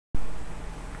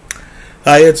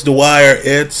Hi, it's Dwyer.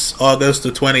 It's August the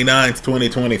 29th,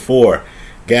 2024.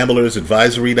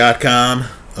 GamblersAdvisory.com,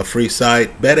 a free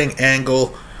site.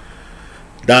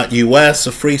 BettingAngle.us,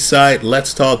 a free site.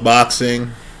 Let's talk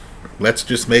boxing. Let's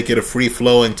just make it a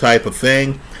free-flowing type of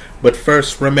thing. But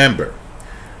first, remember,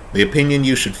 the opinion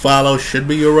you should follow should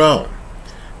be your own.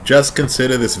 Just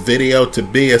consider this video to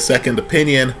be a second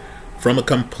opinion from a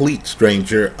complete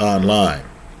stranger online.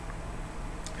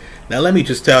 Now let me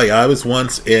just tell you, I was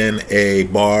once in a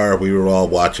bar. We were all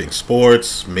watching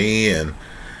sports, me and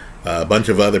a bunch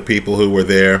of other people who were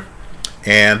there,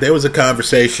 and there was a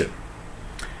conversation.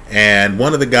 And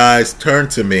one of the guys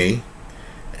turned to me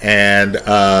and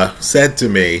said to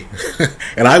me,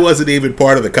 and I wasn't even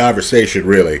part of the conversation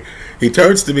really. He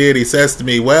turns to me and he says to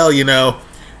me, well, you know,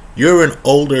 you're an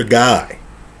older guy.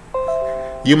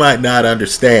 You might not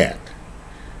understand.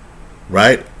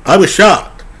 Right? I was shocked.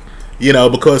 You know,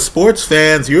 because sports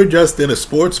fans, you're just in a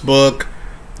sports book.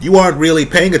 You aren't really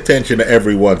paying attention to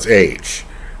everyone's age,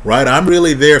 right? I'm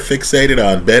really there fixated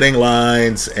on betting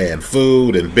lines and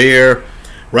food and beer,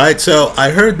 right? So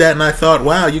I heard that and I thought,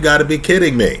 wow, you got to be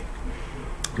kidding me.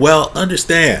 Well,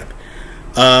 understand,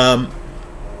 I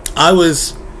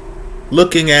was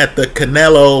looking at the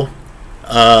Canelo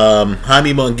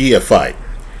Jaime Munguia fight,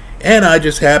 and I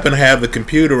just happened to have the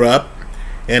computer up,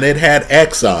 and it had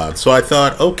X on. So I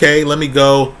thought, okay, let me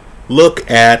go look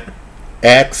at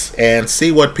X and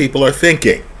see what people are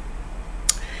thinking.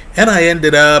 And I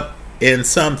ended up in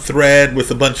some thread with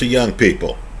a bunch of young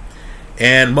people.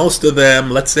 And most of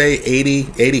them, let's say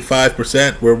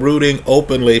 80-85%, were rooting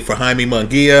openly for Jaime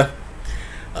Munguia.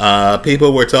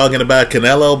 People were talking about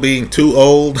Canelo being too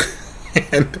old.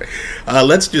 And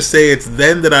let's just say it's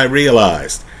then that I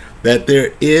realized that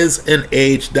there is an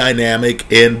age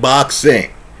dynamic in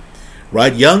boxing,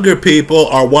 right? Younger people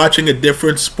are watching a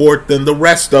different sport than the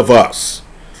rest of us.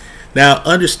 Now,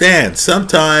 understand,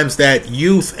 sometimes that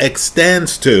youth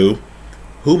extends to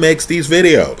who makes these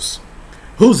videos,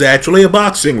 who's actually a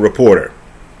boxing reporter.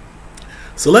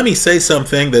 So let me say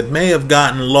something that may have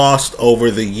gotten lost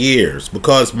over the years,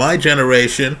 because my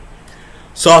generation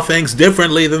saw things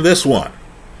differently than this one.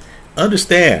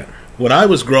 Understand, when I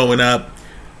was growing up,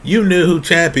 you knew who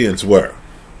champions were.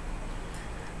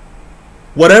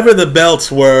 Whatever the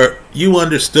belts were, you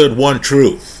understood one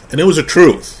truth, and it was a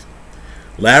truth.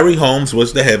 Larry Holmes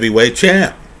was the heavyweight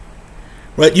champ.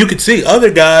 Right? You could see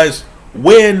other guys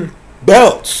win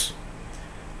belts,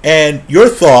 and your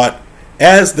thought,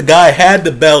 as the guy had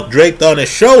the belt draped on his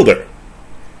shoulder,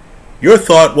 your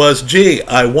thought was, gee,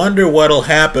 I wonder what'll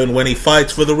happen when he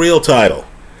fights for the real title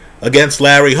against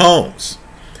Larry Holmes.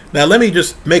 Now let me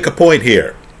just make a point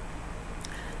here.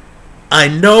 I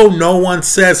know no one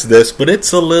says this, but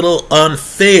it's a little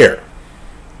unfair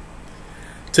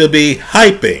to be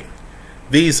hyping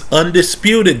these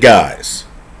undisputed guys.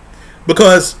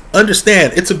 Because,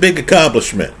 understand, it's a big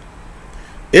accomplishment.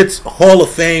 It's Hall of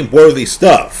Fame worthy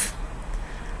stuff.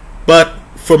 But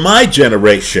for my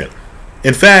generation,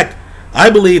 in fact, I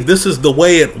believe this is the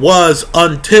way it was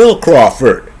until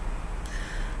Crawford.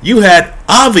 You had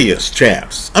obvious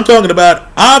champs. I'm talking about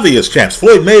obvious champs.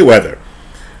 Floyd Mayweather,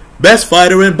 best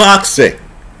fighter in boxing.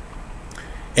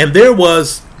 And there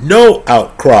was no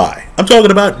outcry. I'm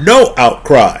talking about no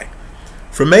outcry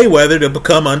for Mayweather to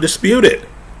become undisputed.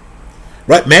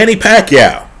 Right? Manny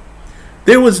Pacquiao.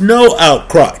 There was no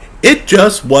outcry. It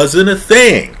just wasn't a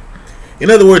thing. In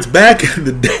other words, back in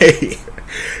the day,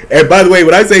 and by the way,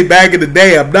 when I say back in the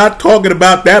day, I'm not talking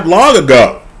about that long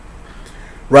ago.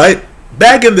 Right?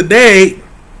 Back in the day,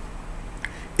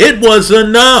 it was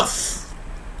enough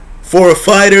for a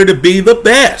fighter to be the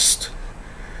best,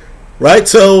 right?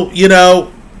 So, you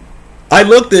know, I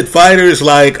looked at fighters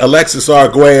like Alexis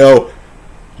Arguello,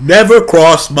 never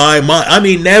crossed my mind. I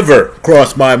mean, never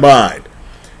crossed my mind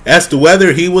as to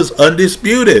whether he was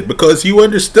undisputed, because you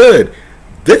understood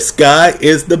this guy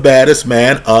is the baddest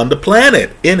man on the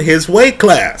planet in his weight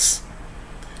class.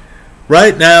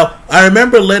 Right? Now, I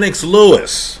remember Lennox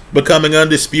Lewis becoming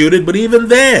undisputed, but even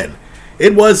then,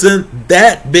 it wasn't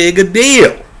that big a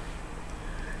deal.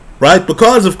 Right?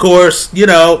 Because, of course, you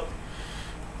know,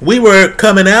 we were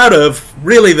coming out of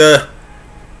really the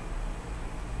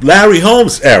Larry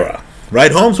Holmes era.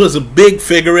 Right? Holmes was a big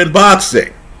figure in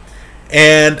boxing.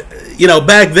 And, you know,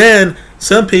 back then,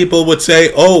 some people would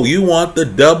say, oh, you want the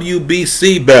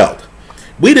WBC belt.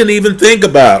 We didn't even think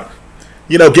about,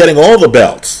 you know, getting all the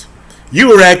belts. You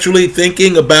were actually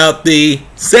thinking about the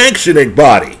sanctioning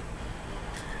body.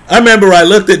 I remember I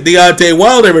looked at Deontay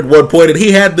Wilder at one point, and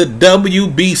he had the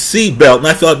WBC belt, and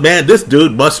I thought, man, this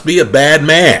dude must be a bad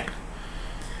man.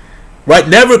 Right?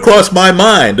 Never crossed my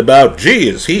mind about, gee,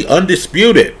 is he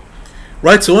undisputed?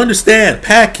 Right? So understand,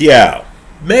 Pacquiao,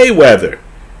 Mayweather,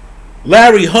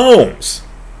 Larry Holmes,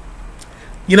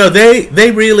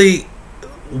 they really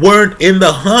weren't in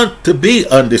the hunt to be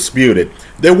undisputed.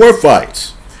 There were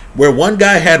fights where one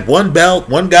guy had one belt,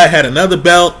 one guy had another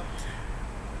belt.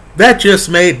 That just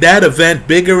made that event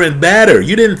bigger and badder.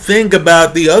 You didn't think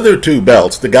about the other two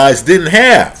belts the guys didn't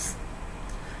have.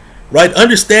 Right?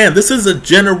 Understand, this is a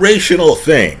generational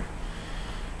thing.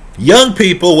 Young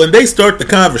people, when they start the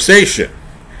conversation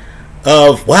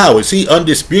of, wow, is he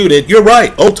undisputed? You're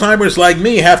right. Old-timers like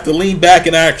me have to lean back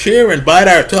in our chair and bite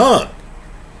our tongue.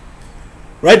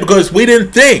 Right? Because we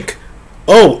didn't think,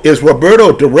 oh, is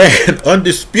Roberto Duran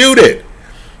undisputed?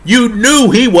 You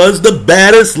knew he was the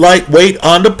baddest lightweight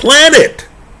on the planet.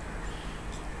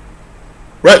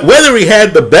 Right? Whether he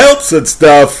had the belts and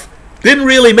stuff didn't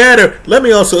really matter. Let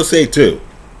me also say, too,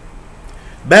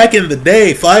 back in the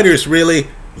day, fighters really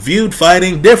viewed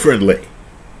fighting differently.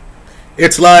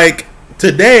 It's like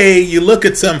today, you look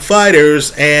at some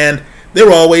fighters and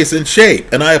they're always in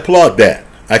shape, and I applaud that.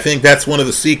 I think that's one of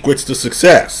the secrets to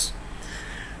success.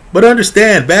 But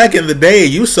understand, back in the day,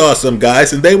 you saw some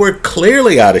guys and they were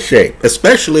clearly out of shape,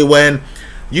 especially when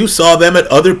you saw them at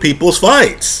other people's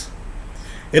fights.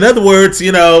 In other words,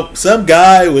 some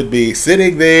guy would be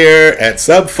sitting there at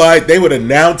some fight, they would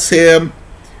announce him,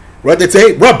 right? They'd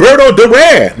say, Roberto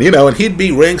Duran, and he'd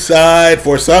be ringside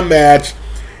for some match,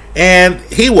 and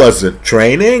he wasn't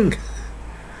training.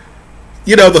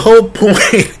 The whole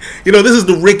point, this is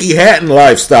the Ricky Hatton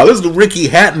lifestyle. This is the Ricky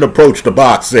Hatton approach to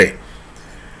boxing.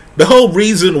 The whole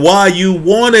reason why you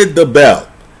wanted the belt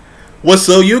was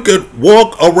so you could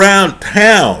walk around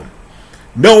town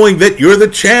knowing that you're the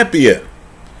champion.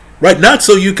 Right? Not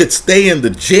so you could stay in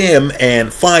the gym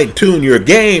and fine-tune your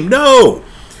game. No.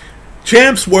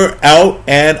 Champs were out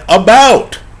and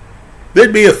about.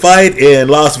 There'd be a fight in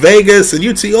Las Vegas and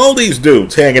you'd see all these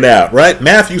dudes hanging out, right?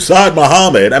 Matthew Saad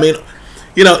Muhammad. I mean,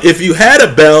 if you had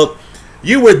a belt,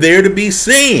 you were there to be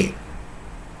seen.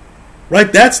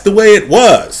 Right? That's the way it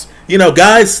was.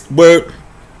 Guys were,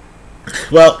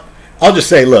 well, I'll just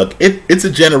say, look, it's a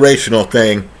generational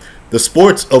thing. The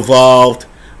sport's evolved.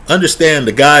 Understand,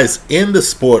 the guys in the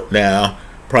sport now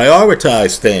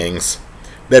prioritize things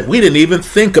that we didn't even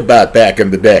think about back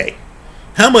in the day.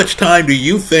 How much time do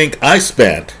you think I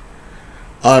spent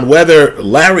on whether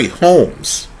Larry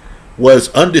Holmes was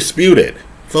undisputed?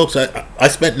 Folks, I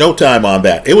spent no time on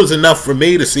that. It was enough for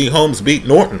me to see Holmes beat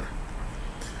Norton.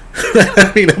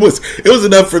 I mean, it was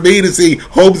enough for me to see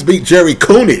Holmes beat Jerry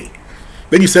Cooney.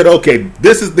 Then you said, okay,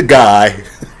 this is the guy,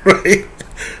 right?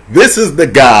 This is the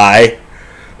guy.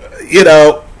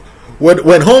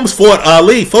 When Holmes fought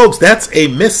Ali, folks, that's a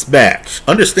mismatch.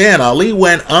 Understand, Ali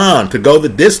went on to go the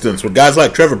distance with guys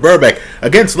like Trevor Burbank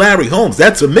against Larry Holmes.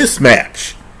 That's a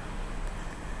mismatch.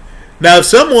 Now, if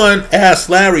someone asked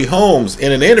Larry Holmes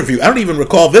in an interview, I don't even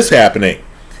recall this happening,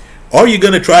 are you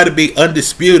going to try to be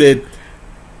undisputed?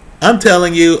 I'm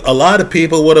telling you, a lot of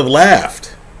people would have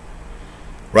laughed.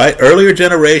 Right? Earlier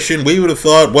generation, we would have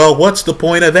thought, well, what's the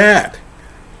point of that?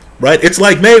 Right? It's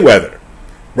like Mayweather.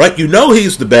 Right?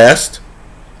 He's the best.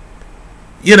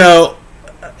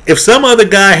 If some other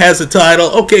guy has a title,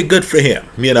 okay, good for him.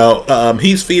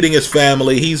 He's feeding his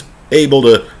family. He's able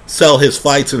to sell his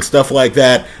fights and stuff like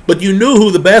that. But you knew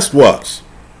who the best was.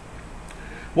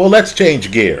 Well, let's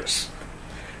change gears.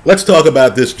 Let's talk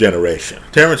about this generation.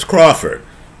 Terrence Crawford.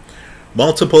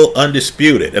 Multiple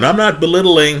undisputed. And I'm not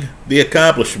belittling the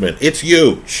accomplishment. It's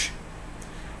huge.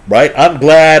 Right? I'm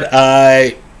glad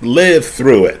I lived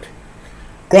through it.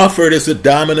 Crawford is a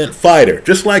dominant fighter.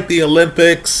 Just like the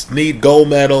Olympics need gold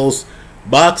medals,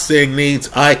 boxing needs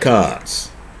icons.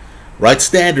 Right?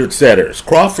 Standard setters.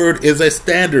 Crawford is a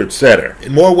standard setter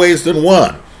in more ways than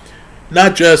one.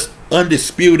 Not just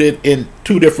undisputed in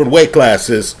two different weight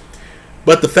classes,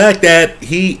 but the fact that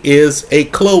he is a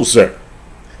closer.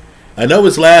 I know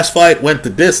his last fight went the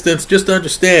distance. Just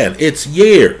understand, it's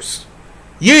years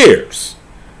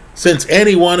since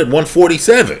anyone at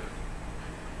 147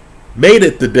 made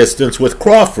it the distance with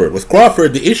Crawford. With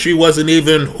Crawford, the issue wasn't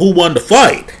even who won the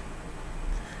fight.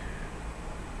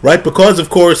 Right? Because, of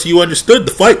course, you understood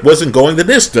the fight wasn't going the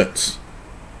distance.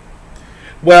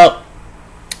 Well,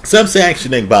 some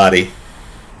sanctioning body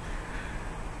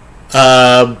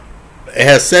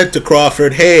has said to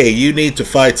Crawford, hey, you need to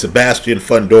fight Sebastian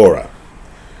Fundora.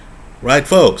 Right,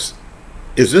 folks?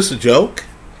 Is this a joke?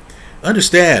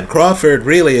 Understand, Crawford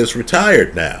really is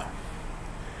retired now.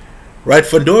 Right?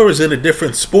 Fundora's in a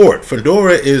different sport.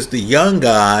 Fundora is the young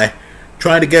guy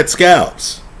trying to get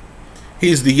scalps.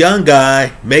 He's the young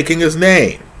guy making his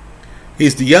name.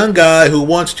 He's the young guy who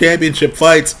wants championship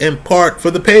fights in part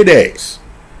for the paydays.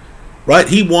 right?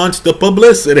 He wants the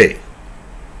publicity.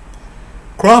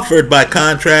 Crawford, by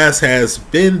contrast, has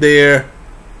been there,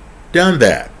 done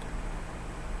that,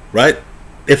 right?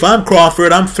 If I'm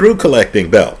Crawford, I'm through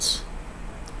collecting belts.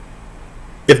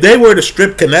 If they were to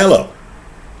strip Canelo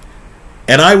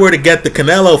and I were to get the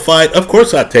Canelo fight, of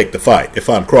course I'd take the fight if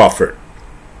I'm Crawford.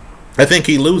 I think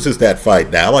he loses that fight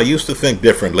now. I used to think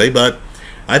differently, but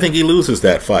I think he loses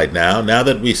that fight now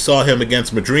that we saw him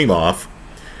against Madrimov.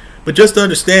 But just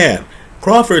understand,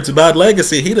 Crawford's about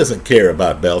legacy. He doesn't care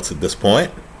about belts at this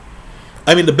point.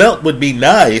 I mean, the belt would be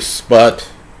nice,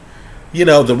 but, you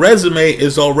know, the resume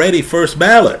is already first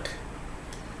ballot.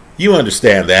 You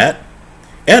understand that.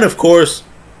 And, of course,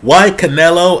 why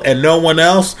Canelo and no one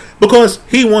else? Because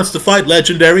he wants to fight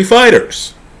legendary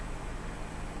fighters.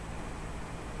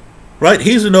 Right?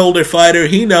 He's an older fighter.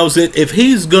 He knows it. If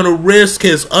he's going to risk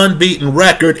his unbeaten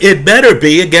record, it better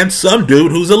be against some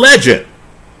dude who's a legend.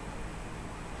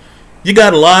 You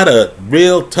got a lot of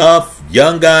real tough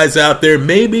young guys out there.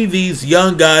 Maybe these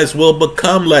young guys will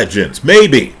become legends.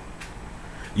 Maybe.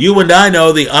 You and I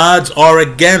know the odds are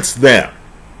against them.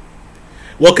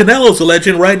 Well, Canelo's a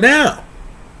legend right now.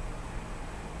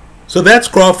 So that's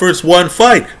Crawford's one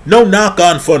fight. No knock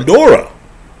on Fundora.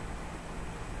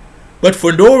 But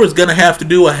Fundora's going to have to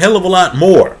do a hell of a lot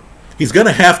more. He's going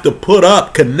to have to put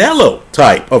up Canelo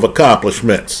type of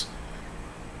accomplishments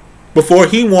before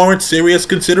he warrants serious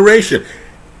consideration.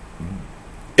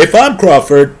 If I'm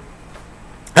Crawford,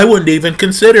 I wouldn't even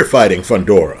consider fighting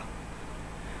Fundora.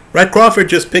 Right? Crawford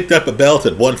just picked up a belt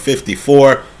at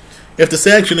 154. If the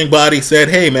sanctioning body said,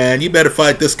 hey man, you better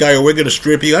fight this guy or we're going to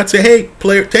strip you, I'd say, hey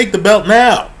player, take the belt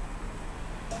now.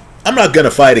 I'm not going to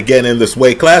fight again in this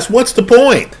weight class. What's the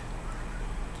point?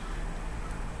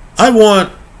 I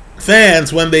want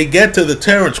fans, when they get to the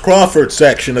Terence Crawford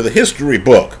section of the history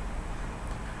book,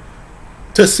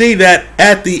 to see that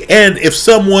at the end, if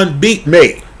someone beat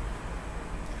me,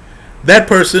 that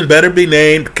person better be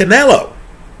named Canelo.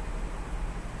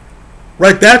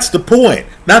 Right, that's the point.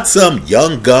 Not some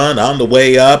young gun on the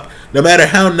way up, no matter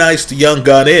how nice the young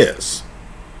gun is.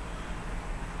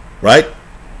 Right?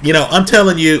 You know, I'm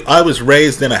telling you, I was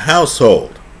raised in a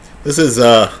household. This is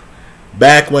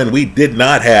back when we did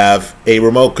not have a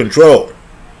remote control.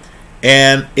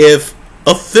 And if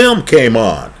a film came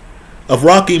on of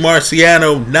Rocky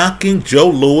Marciano knocking Joe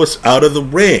Louis out of the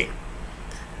ring,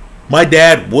 my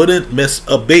dad wouldn't miss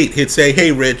a beat. He'd say,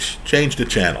 hey Rich, change the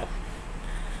channel.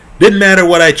 Didn't matter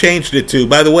what I changed it to.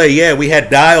 By the way, yeah, we had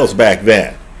dials back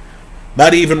then.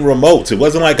 Not even remotes. It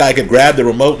wasn't like I could grab the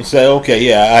remote and say, okay,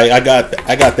 yeah, I got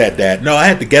that, Dad. No, I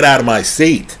had to get out of my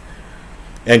seat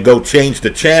and go change the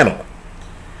channel.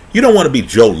 You don't want to be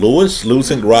Joe Louis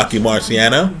losing to Rocky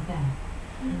Marciano.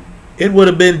 It would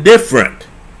have been different.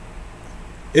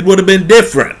 It would have been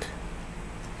different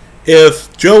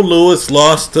if Joe Louis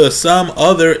lost to some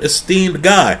other esteemed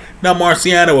guy. Now,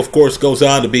 Marciano, of course, goes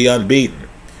on to be unbeaten.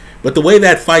 But the way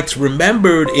that fight's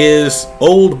remembered is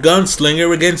old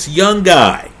gunslinger against young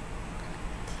guy.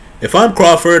 If I'm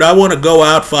Crawford, I want to go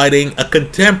out fighting a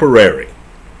contemporary.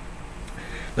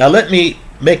 Now let me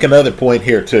make another point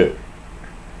here too.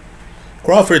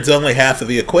 Crawford's only half of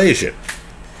the equation.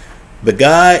 The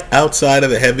guy outside of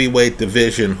the heavyweight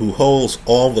division who holds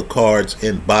all the cards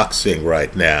in boxing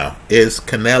right now is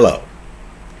Canelo.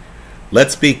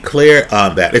 Let's be clear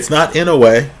on that. It's not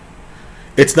Inoue.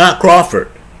 It's not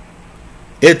Crawford.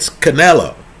 It's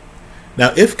Canelo.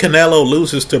 Now, if Canelo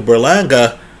loses to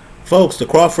Berlanga, folks, the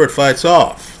Crawford fight's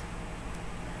off.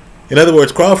 In other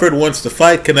words, Crawford wants to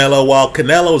fight Canelo while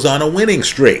Canelo's on a winning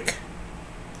streak.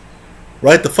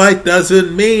 Right? The fight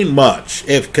doesn't mean much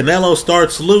if Canelo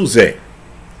starts losing.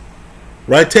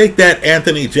 Right? Take that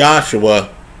Anthony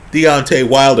Joshua, Deontay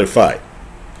Wilder fight.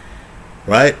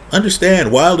 Right?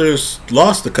 Understand, Wilder's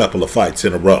lost a couple of fights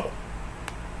in a row.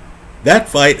 That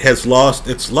fight has lost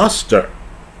its luster.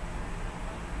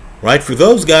 Right? For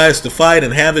those guys to fight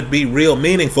and have it be real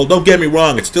meaningful, don't get me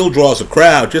wrong, it still draws a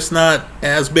crowd, just not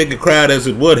as big a crowd as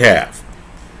it would have.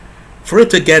 For it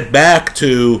to get back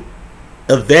to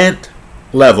event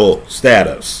level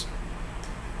status,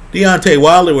 Deontay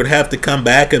Wilder would have to come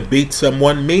back and beat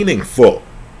someone meaningful.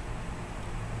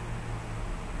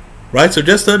 Right? So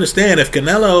just understand, if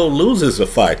Canelo loses a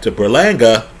fight to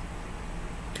Berlanga,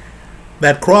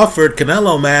 that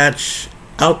Crawford-Canelo match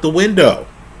out the window.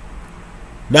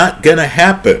 Not gonna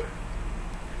happen.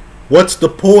 What's the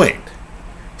point?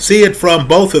 See it from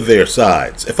both of their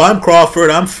sides. If I'm Crawford,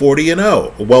 I'm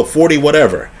 40-0. Well, 40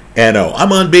 whatever. And 0.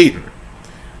 I'm unbeaten.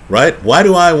 Right? Why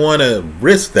do I want to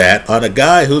risk that on a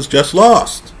guy who's just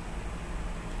lost?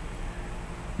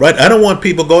 Right? I don't want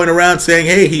people going around saying,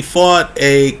 hey, he fought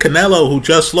a Canelo who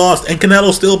just lost and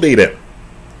Canelo still beat him.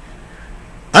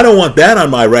 I don't want that on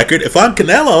my record. If I'm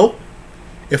Canelo,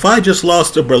 if I just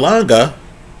lost to Berlanga,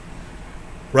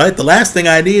 right, the last thing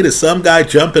I need is some guy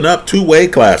jumping up 2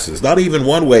 weight classes, not even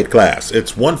 1 weight class.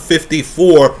 It's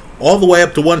 154 all the way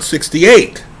up to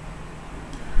 168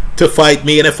 to fight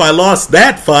me. And if I lost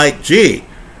that fight, gee,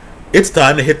 it's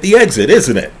time to hit the exit,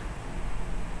 isn't it?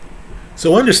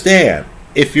 So understand,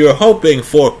 if you're hoping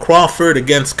for Crawford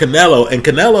against Canelo, and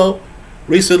Canelo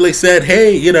recently said,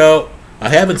 hey, you know, I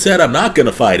haven't said I'm not going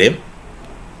to fight him.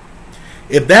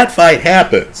 If that fight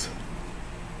happens,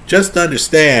 just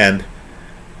understand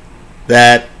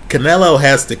that Canelo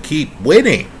has to keep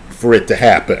winning for it to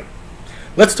happen.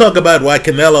 Let's talk about why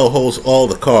Canelo holds all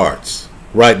the cards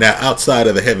right now outside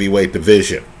of the heavyweight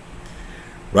division.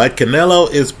 Right? Canelo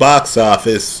is box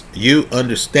office. You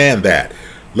understand that.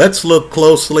 Let's look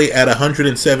closely at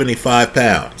 175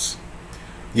 pounds.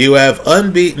 You have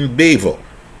unbeaten Bivol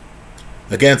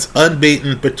against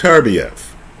unbeaten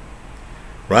Beterbiev.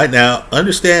 Right now,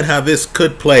 understand how this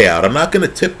could play out. I'm not going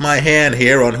to tip my hand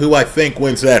here on who I think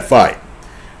wins that fight.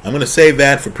 I'm going to save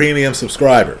that for premium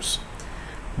subscribers.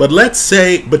 But let's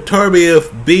say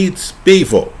Beterbiev beats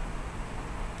Bivol.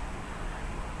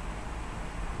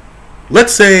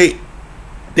 Let's say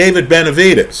David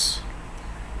Benavidez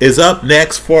is up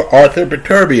next for Arthur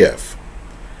Beterbiev.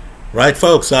 Right,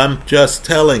 folks, I'm just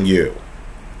telling you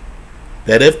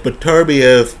that if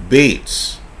Beterbiev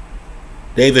beats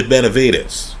David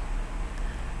Benavidez,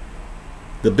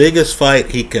 the biggest fight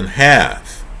he can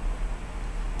have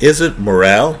isn't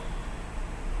Morrell,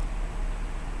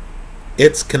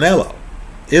 it's Canelo,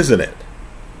 isn't it?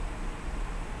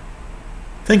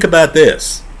 Think about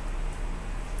this.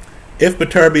 If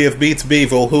Beterbiev beats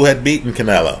Bivol, who had beaten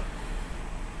Canelo,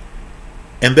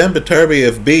 and then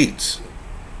Beterbiev beats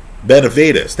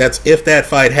Benavidez, that's if that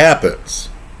fight happens.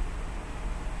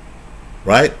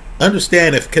 Right?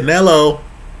 Understand, if Canelo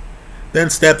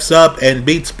then steps up and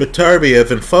beats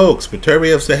Beterbiev, and folks,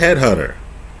 Beterbiev's a headhunter.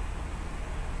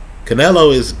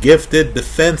 Canelo is gifted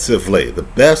defensively. The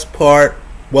best part,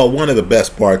 well, one of the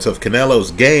best parts of Canelo's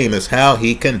game is how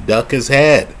he can duck his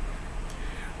head.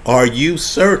 Are you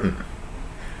certain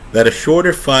that a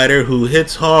shorter fighter who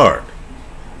hits hard,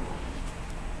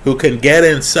 who can get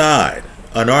inside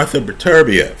on Arthur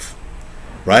Beterbiev,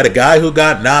 right, a guy who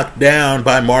got knocked down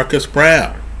by Marcus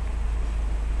Brown,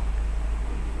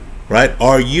 right,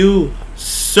 are you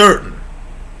certain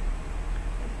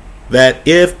that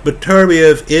if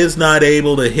Beterbiev is not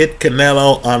able to hit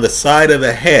Canelo on the side of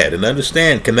the head, and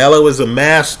understand, Canelo is a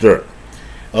master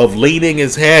of leading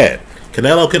his head.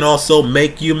 Canelo can also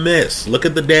make you miss. Look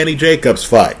at the Danny Jacobs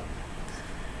fight.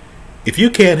 If you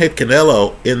can't hit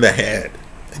Canelo in the head,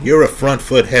 and you're a front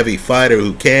foot heavy fighter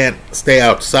who can't stay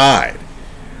outside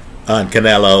on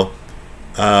Canelo,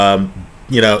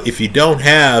 you know, if you don't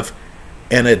have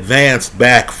an advanced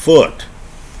back foot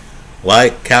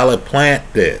like Caleb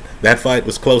Plant did, that fight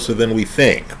was closer than we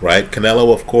think, right?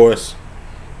 Canelo, of course,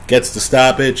 gets the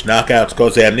stoppage, knockouts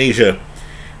cause amnesia.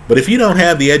 But if you don't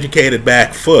have the educated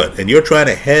back foot and you're trying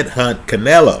to headhunt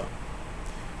Canelo,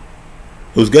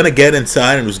 who's going to get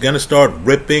inside and who's going to start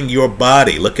ripping your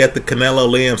body, look at the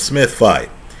Canelo-Liam Smith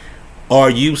fight, are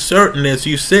you certain as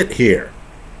you sit here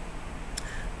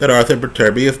that Arthur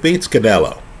Beterbiev beats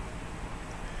Canelo?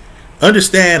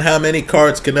 Understand how many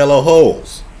cards Canelo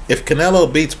holds. If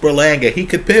Canelo beats Berlanga, he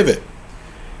could pivot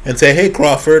and say, hey,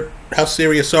 Crawford, how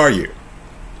serious are you?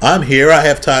 I'm here. I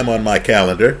have time on my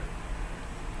calendar.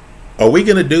 Are we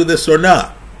going to do this or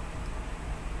not?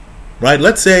 Right?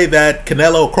 Let's say that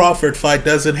Canelo-Crawford fight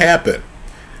doesn't happen.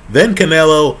 Then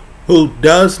Canelo, who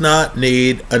does not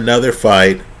need another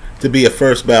fight to be a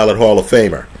first ballot Hall of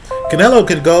Famer, Canelo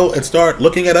can go and start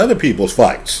looking at other people's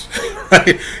fights.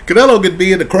 Right? Canelo could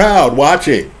be in the crowd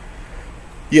watching,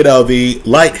 you know, the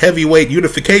light heavyweight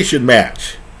unification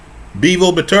match,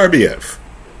 Bivol-Beterbiev.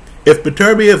 If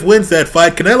Beterbiev wins that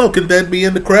fight, Canelo can then be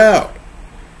in the crowd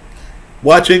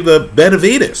watching the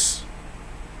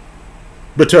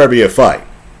Benavidez-Beterbiev fight.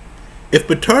 If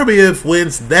Beterbiev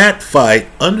wins that fight,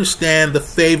 understand the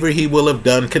favor he will have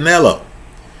done Canelo.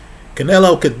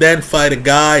 Canelo could then fight a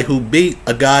guy who beat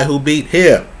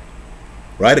him,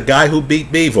 right? A guy who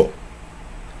beat Bivol.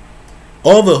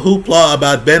 All the hoopla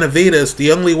about Benavidez,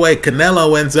 the only way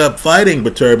Canelo ends up fighting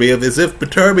Beterbiev is if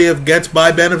Beterbiev gets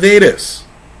by Benavidez.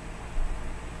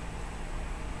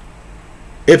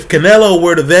 If Canelo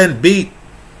were to then beat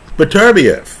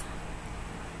Beterbiev,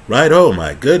 right? Oh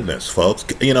my goodness, folks.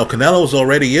 You know, Canelo's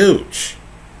already huge.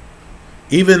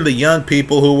 Even the young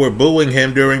people who were booing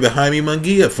him during the Jaime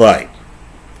Munguia fight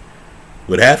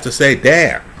would have to say,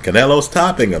 damn, Canelo's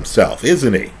topping himself,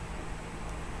 isn't he?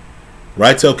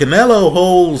 Right, so Canelo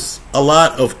holds a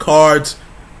lot of cards.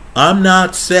 I'm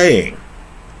not saying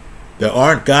there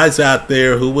aren't guys out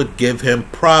there who would give him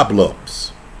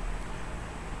problems.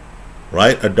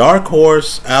 Right, a dark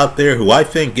horse out there who I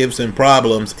think gives him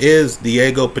problems is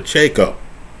Diego Pacheco.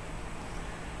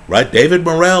 Right, David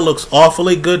Morrell looks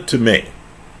awfully good to me.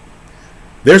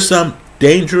 There's some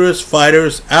dangerous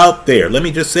fighters out there. Let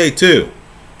me just say too,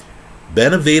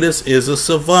 Benavidez is a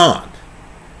savant.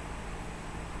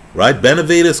 Right,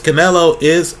 Benavidez Canelo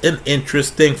is an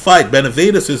interesting fight.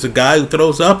 Benavidez is a guy who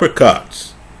throws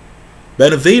uppercuts.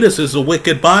 Benavidez is a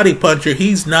wicked body puncher.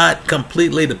 He's not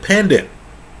completely dependent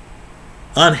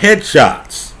on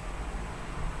headshots.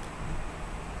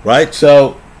 Right,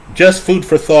 so just food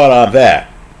for thought on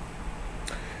that.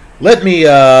 Let me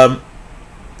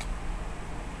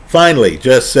finally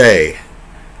just say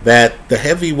that the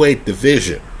heavyweight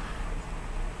division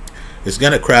is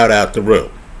going to crowd out the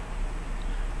room.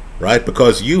 Right?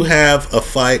 Because you have a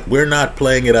fight, we're not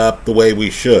playing it up the way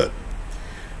we should.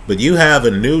 But you have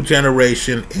a new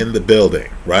generation in the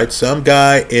building, right? Some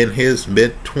guy in his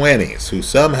mid-20s who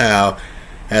somehow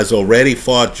has already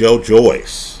fought Joe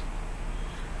Joyce,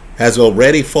 has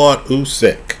already fought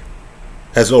Usyk,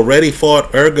 has already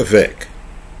fought Ergovic,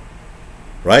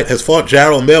 right? Has fought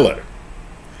Jarrell Miller.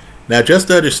 Now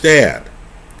just understand,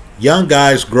 young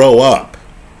guys grow up.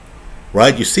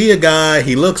 Right, you see a guy,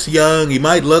 he looks young, he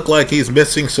might look like he's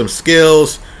missing some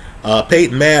skills.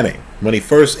 Peyton Manning, when he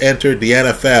first entered the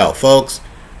NFL, folks,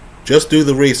 just do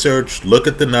the research, look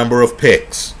at the number of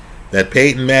picks that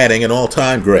Peyton Manning, an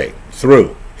all-time great,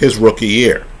 threw his rookie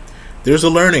year. There's a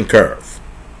learning curve.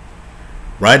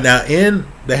 Right now, in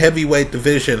the heavyweight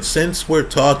division, since we're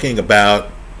talking about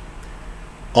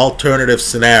alternative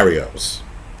scenarios,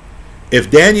 if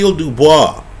Daniel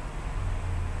Dubois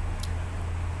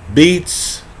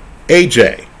beats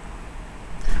AJ,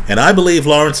 and I believe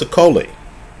Lawrence Okolie,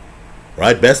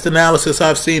 right, best analysis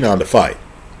I've seen on the fight,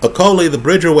 Okolie, the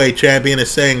Bridgerweight champion,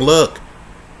 is saying, look,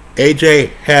 AJ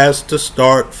has to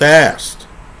start fast.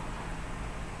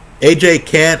 AJ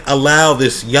can't allow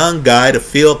this young guy to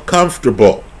feel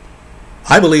comfortable.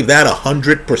 I believe that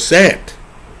 100%.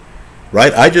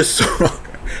 Right, I just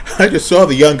saw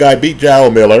the young guy beat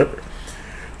Jarrell Miller.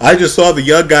 I just saw the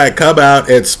young guy come out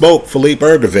and smoke Philippe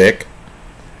Ergovic.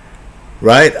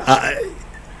 Right?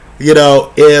 You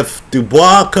know, if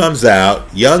Dubois comes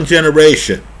out, young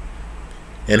generation,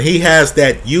 and he has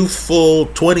that youthful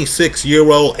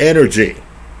 26-year-old energy,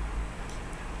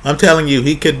 I'm telling you,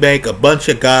 he could make a bunch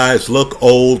of guys look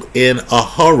old in a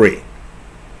hurry.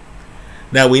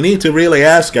 Now, we need to really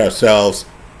ask ourselves,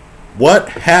 what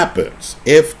happens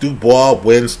if Dubois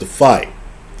wins the fight?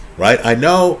 Right? I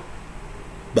know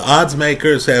the odds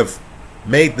makers have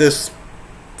made this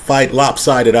fight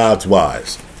lopsided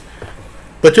odds-wise.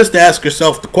 But just ask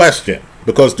yourself the question,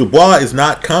 because Dubois is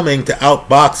not coming to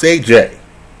outbox AJ.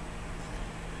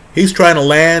 He's trying to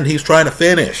land, he's trying to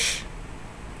finish.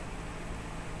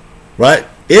 Right?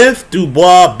 If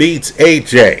Dubois beats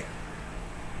AJ,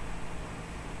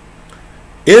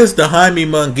 is the Jaime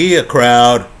Munguia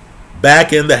crowd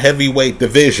back in the heavyweight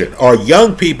division? Are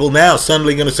young people now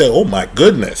suddenly going to say, oh my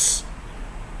goodness,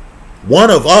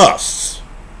 one of us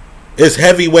is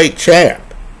heavyweight champ?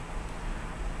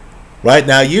 Right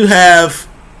now you have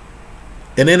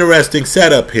an interesting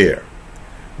setup here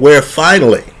where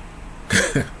finally,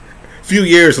 a few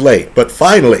years late, but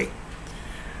finally,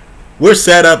 we're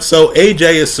set up so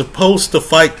AJ is supposed to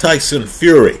fight Tyson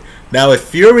Fury. Now if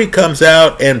Fury comes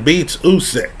out and beats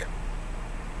Usyk,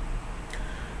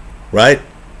 right,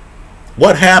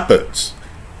 what happens?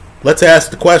 Let's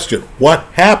ask the question, what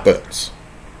happens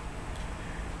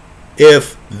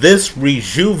if this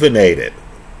rejuvenated,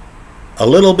 a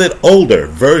little bit older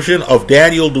version of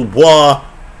Daniel Dubois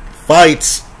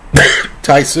fights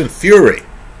Tyson Fury?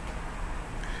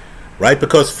 Right?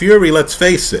 Because Fury, let's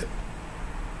face it,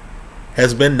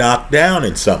 has been knocked down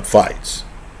in some fights,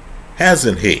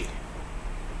 hasn't he?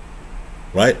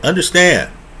 Right?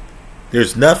 Understand,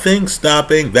 there's nothing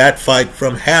stopping that fight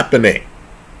from happening,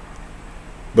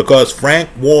 because Frank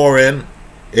Warren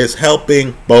is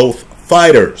helping both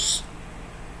fighters.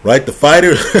 Right? The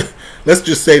fighters, let's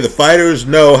just say the fighters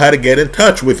know how to get in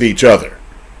touch with each other.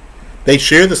 They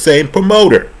share the same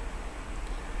promoter.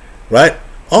 Right?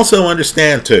 Also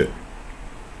understand too,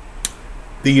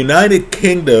 the United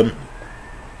Kingdom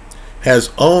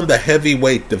has owned the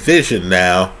heavyweight division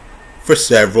now for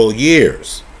several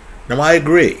years. Now I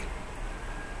agree,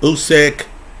 Usyk,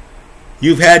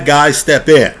 you've had guys step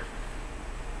in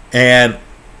and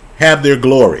have their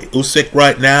glory. Usyk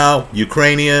right now,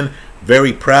 Ukrainian,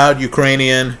 very proud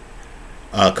Ukrainian,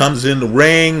 comes in the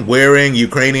ring wearing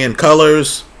Ukrainian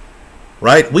colors,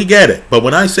 right? We get it. But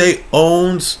when I say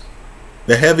owns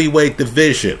the heavyweight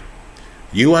division,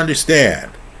 you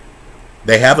understand.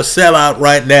 They have a sellout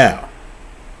right now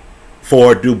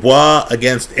for Dubois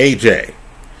against AJ.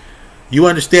 You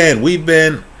understand, we've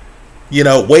been,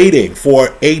 waiting for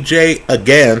AJ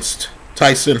against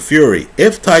Tyson Fury.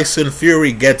 If Tyson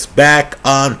Fury gets back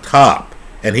on top,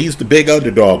 and he's the big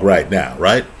underdog right now,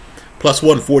 right? Plus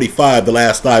 145 the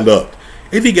last I looked.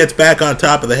 If he gets back on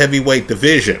top of the heavyweight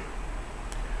division,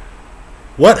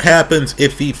 what happens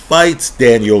if he fights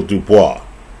Daniel Dubois?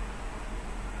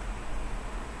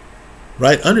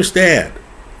 Right? Understand,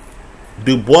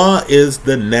 Dubois is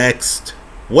the next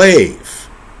wave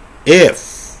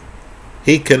if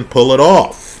he can pull it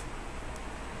off.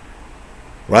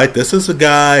 Right? This is a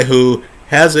guy who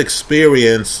has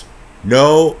experience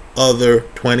no other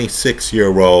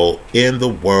 26-year-old in the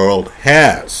world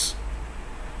has.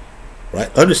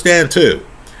 Right? Understand too,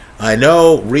 I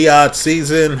know Riyadh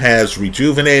season has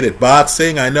rejuvenated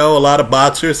boxing. I know a lot of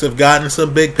boxers have gotten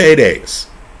some big paydays.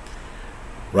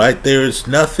 Right? There's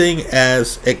nothing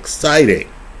as exciting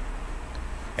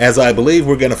as I believe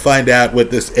we're going to find out with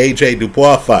this AJ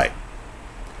Dubois fight,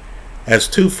 as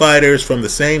two fighters from the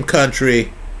same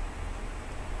country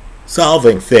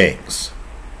solving things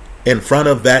in front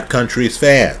of that country's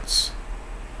fans.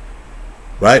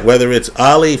 Right? Whether it's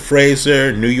Ali,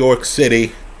 Fraser, New York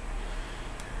City,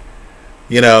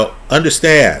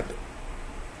 understand,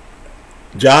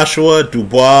 Joshua,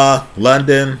 Dubois,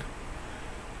 London,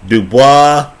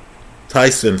 Dubois,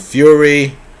 Tyson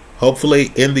Fury,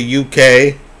 hopefully in the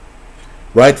UK,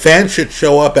 right? Fans should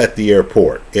show up at the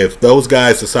airport if those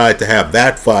guys decide to have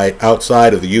that fight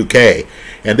outside of the UK,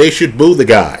 and they should boo the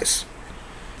guys,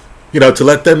 to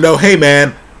let them know, hey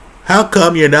man, how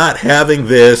come you're not having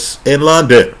this in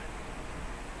London?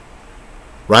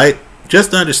 Right?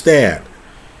 Just understand,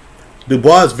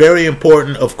 Dubois is very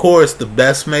important. Of course, the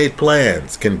best made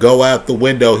plans can go out the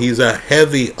window. He's a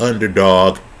heavy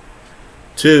underdog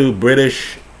to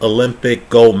British Olympic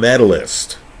gold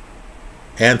medalist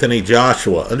Anthony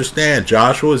Joshua. Understand,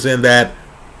 Joshua's in that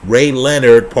Ray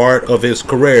Leonard part of his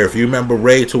career. If you remember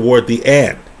Ray toward the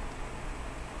end,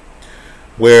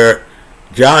 where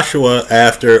Joshua,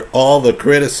 after all the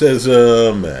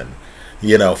criticism and,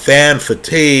 fan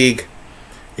fatigue,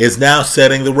 is now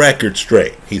setting the record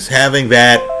straight. He's having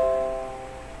that,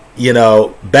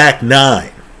 back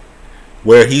nine,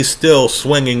 where he's still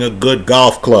swinging a good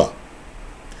golf club.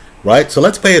 Right? So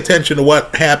let's pay attention to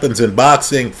what happens in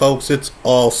boxing, folks. It's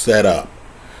all set up.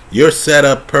 You're set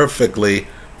up perfectly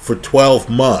for 12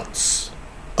 months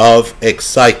of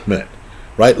excitement.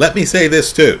 Right? Let me say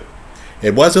this too.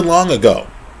 It wasn't long ago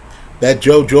that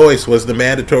Joe Joyce was the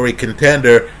mandatory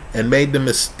contender and made the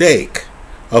mistake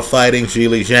of fighting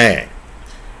Zhilei Zhang.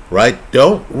 Right?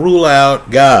 Don't rule out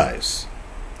guys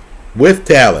with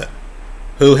talent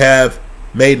who have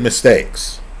made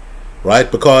mistakes.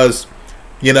 Right? Because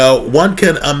one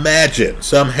can imagine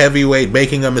some heavyweight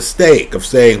making a mistake of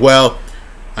saying, well,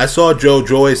 I saw Joe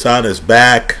Joyce on his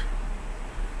back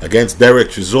against Derek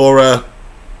Chisora.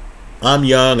 I'm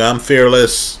young, I'm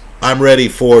fearless, I'm ready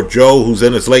for Joe, who's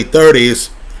in his late 30s,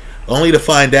 only to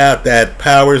find out that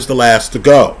power's the last to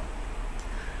go.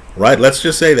 Right? Let's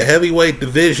just say the heavyweight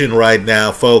division right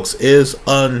now, folks, is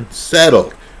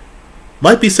unsettled.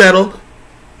 Might be settled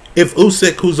if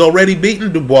Usyk, who's already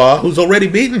beaten Dubois, who's already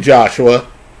beaten Joshua,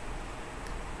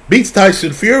 beats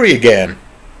Tyson Fury again.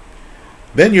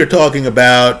 Then you're talking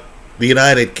about the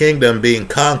United Kingdom being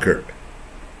conquered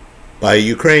by a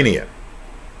Ukrainian.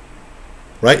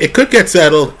 Right? It could get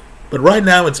settled, but right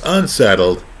now it's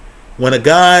unsettled. When a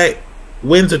guy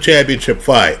wins a championship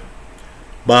fight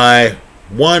by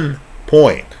 1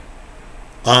 point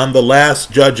on the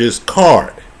last judge's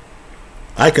card,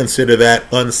 I consider that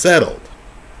unsettled.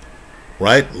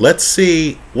 Right? Let's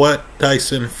see what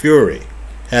Tyson Fury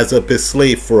has up his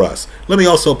sleeve for us. Let me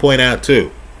also point out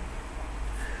too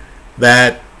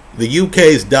that the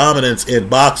UK's dominance in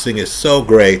boxing is so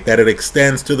great that it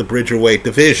extends to the Bridgerweight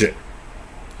division.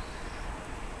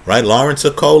 Right? Lawrence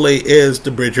Okolie is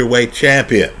the Bridgerweight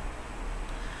champion.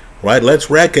 Right? Let's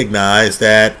recognize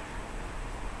that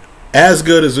as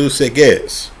good as Usyk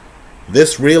is,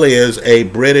 this really is a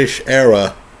British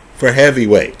era for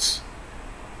heavyweights.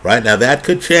 Right? Now that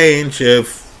could change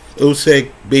if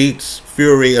Usyk beats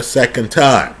Fury a second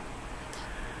time.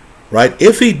 Right?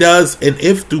 If he does, and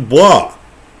if Dubois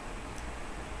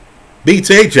beats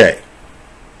AJ,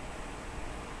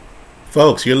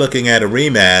 folks, you're looking at a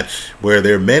rematch where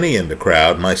there are many in the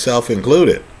crowd, myself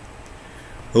included,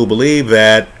 who believe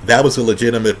that that was a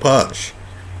legitimate punch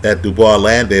that Dubois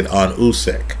landed on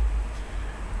Usyk.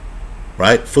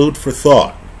 Right? Food for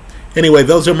thought. Anyway,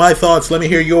 those are my thoughts. Let me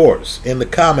hear yours in the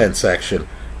comment section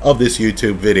of this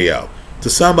YouTube video. To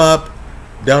sum up,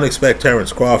 don't expect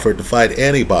Terence Crawford to fight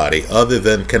anybody other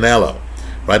than Canelo.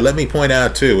 Right? Let me point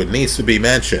out too, it needs to be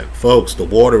mentioned, folks, the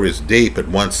water is deep at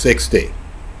 160.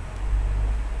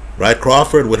 Right?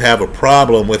 Crawford would have a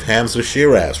problem with Hamza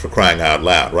Shiraz, for crying out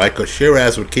loud, right? Because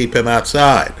Shiraz would keep him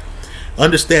outside.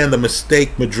 Understand the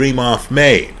mistake Madrimov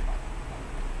made.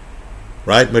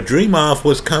 Right? Madrimov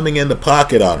was coming in the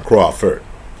pocket on Crawford.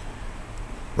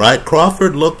 Right?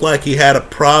 Crawford looked like he had a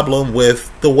problem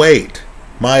with the weight,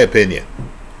 my opinion.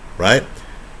 Right?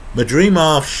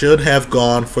 Madrimov should have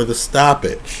gone for the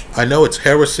stoppage. I know it's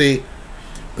heresy.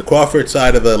 The Crawford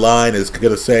side of the line is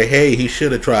going to say, hey, he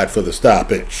should have tried for the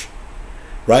stoppage.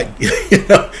 Right? You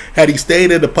know, had he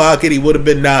stayed in the pocket, he would have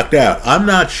been knocked out. I'm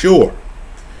not sure,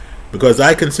 because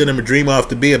I consider Madrimov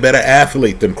to be a better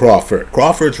athlete than Crawford.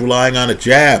 Crawford's relying on a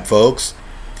jab, folks.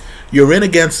 You're in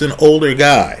against an older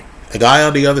guy, a guy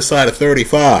on the other side of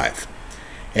 35,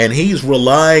 and he's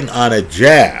relying on a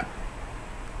jab.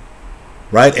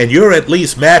 Right? And you're at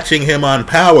least matching him on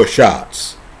power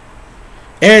shots.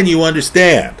 And you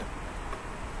understand,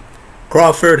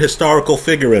 Crawford, historical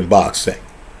figure in boxing.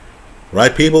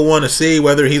 Right? People want to see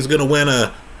whether he's going to win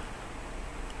a,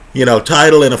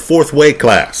 title in a 4th weight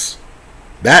class.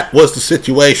 That was the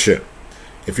situation.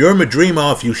 If you're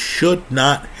Madrimov, you should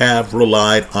not have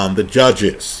relied on the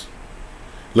judges.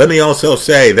 Let me also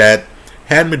say that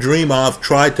had Madrimov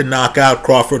tried to knock out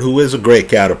Crawford, who is a great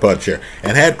counterpuncher,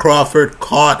 and had Crawford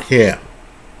caught him,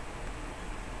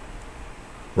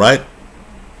 right,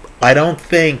 I don't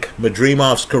think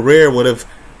Madrimov's career would have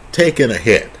taken a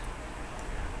hit.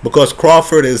 Because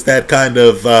Crawford is that kind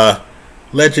of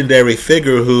legendary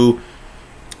figure who,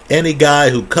 any guy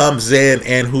who comes in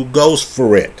and who goes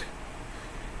for it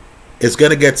is going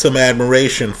to get some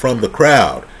admiration from the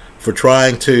crowd for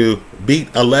trying to beat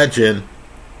a legend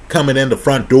coming in the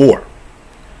front door.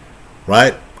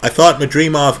 Right? I thought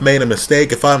Madrimov made a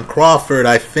mistake. If I'm Crawford,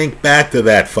 I think back to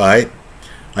that fight.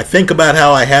 I think about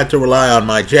how I had to rely on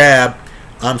my jab.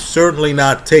 I'm certainly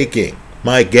not taking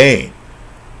my game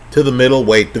to the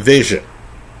middleweight division.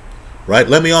 Right?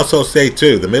 Let me also say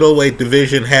too, the middleweight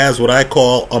division has what I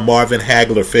call a Marvin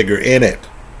Hagler figure in it.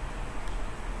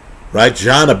 Right?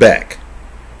 Janabek.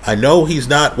 I know he's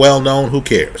not well known, who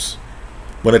cares?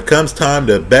 When it comes time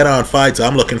to bet on fights,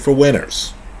 I'm looking for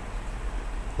winners.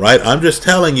 Right? I'm just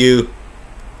telling you,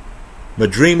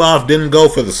 Madrimov didn't go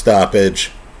for the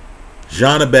stoppage.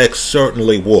 Janabek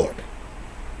certainly would.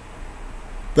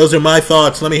 Those are my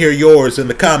thoughts. Let me hear yours in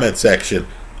the comment section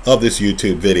of this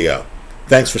YouTube video.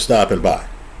 Thanks for stopping by.